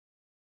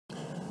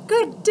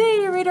Good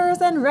day,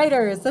 readers and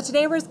writers. So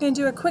today we're just going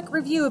to do a quick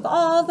review of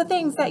all the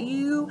things that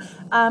you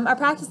are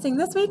practicing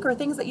this week or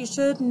things that you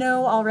should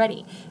know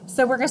already.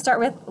 So we're going to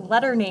start with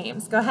letter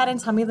names. Go ahead and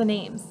tell me the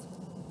names.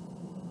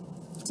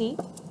 T,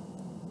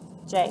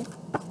 J,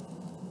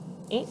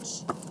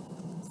 H,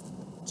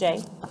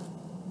 J,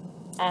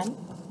 N,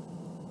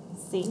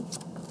 C,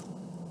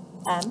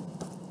 M,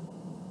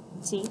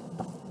 T,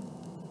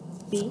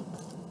 B,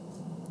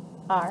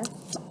 R,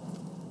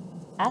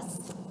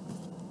 S,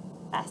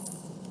 S,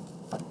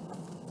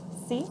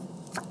 C,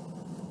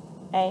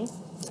 A,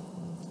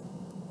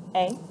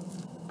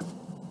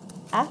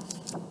 F,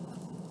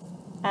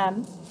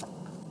 M,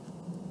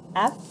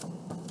 F,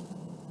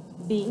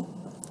 B,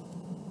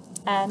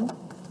 N,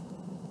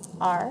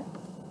 R,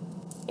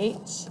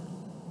 H,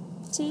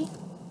 T,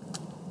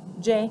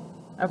 J.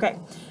 Okay.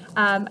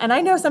 And I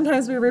know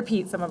sometimes we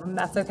repeat some of them.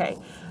 That's okay.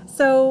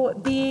 So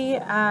the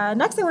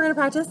next thing we're going to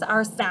practice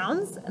are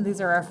sounds. And these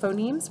are our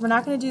phonemes. We're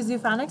not going to do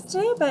zoophonics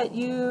today, but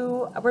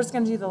we're just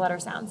going to do the letter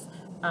sounds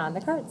on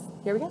the cards.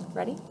 Here we go.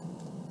 Ready?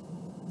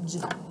 J,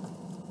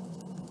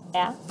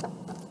 A,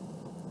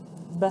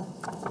 B,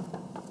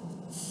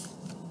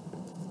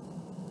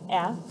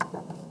 A,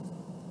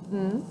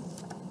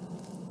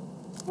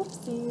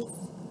 whoopsies.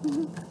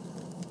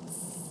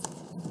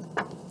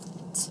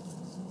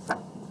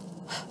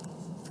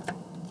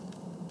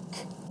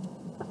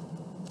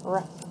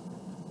 R.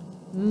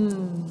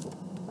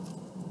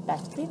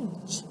 Back to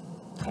reading.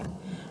 Okay.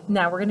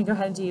 Now we're going to go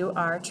ahead and do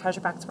our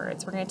treasure box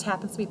words. We're going to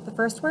tap and sweep the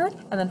first word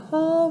and then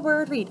whole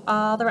word read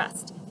all the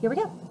rest. Here we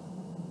go.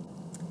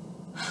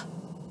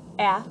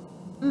 A,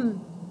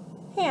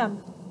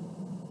 ham.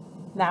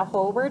 Now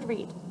whole word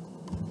read.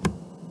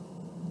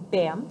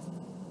 Bam,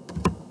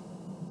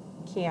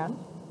 can,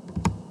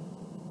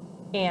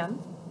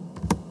 am,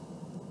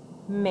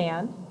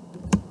 man,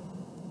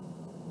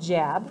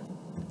 jab,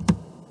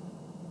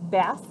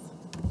 bath,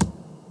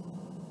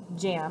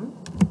 jam,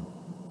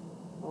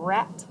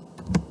 rat,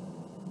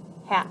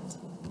 hat,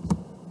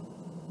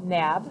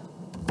 nab,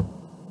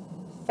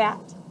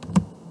 fat,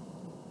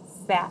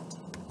 sat,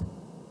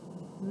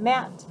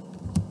 mat,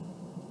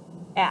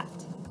 at,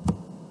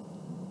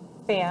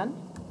 fan,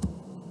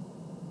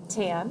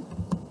 tan,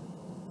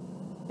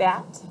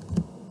 bat,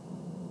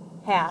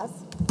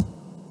 has,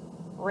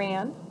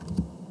 ran,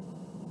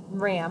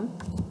 ram,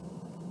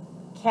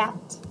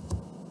 cat,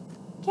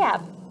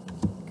 cab.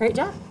 Great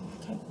job.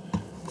 Okay.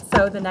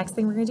 So the next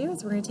thing we're going to do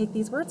is we're going to take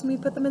these words and we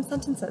put them in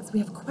sentences. We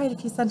have quite a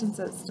few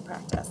sentences to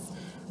practice.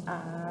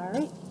 All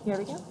right, here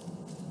we go.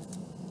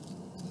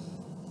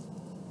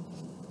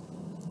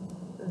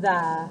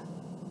 The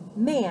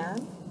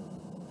man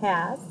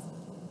has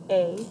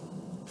a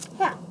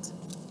hat.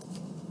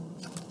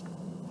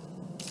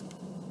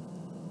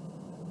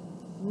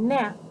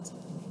 Gnat.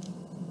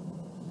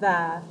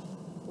 The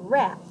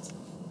rat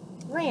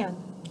ran.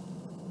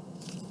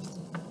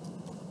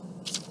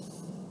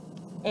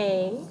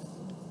 A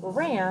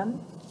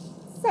ram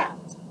sat.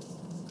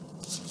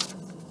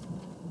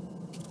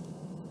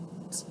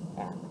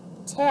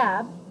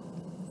 Tab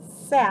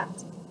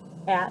sat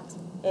at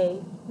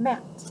a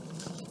mat.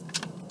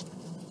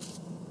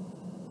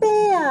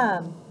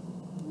 Bam!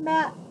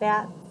 Mat,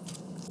 bat.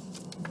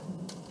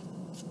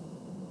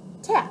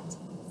 Tat,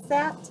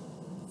 sat,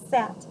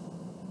 sat,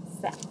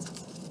 sat.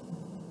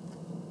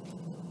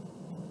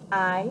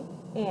 I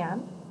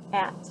am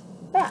at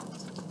bat.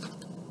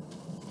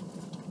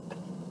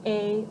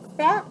 A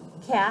fat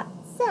cat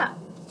sat.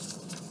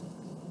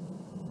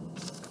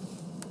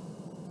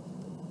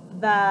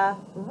 The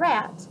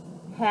rat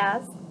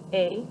has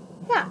a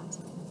hat.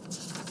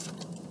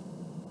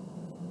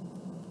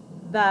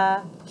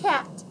 The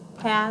cat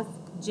has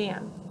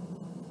jam.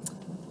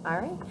 All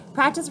right.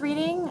 Practice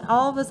reading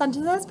all the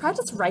sentences.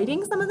 Practice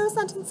writing some of those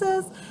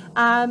sentences.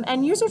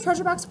 And use your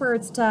treasure box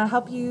words to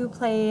help you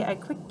play a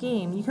quick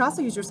game. You can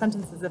also use your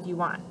sentences if you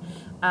want,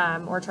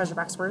 or treasure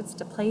box words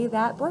to play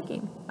that board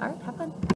game. All right. Have fun.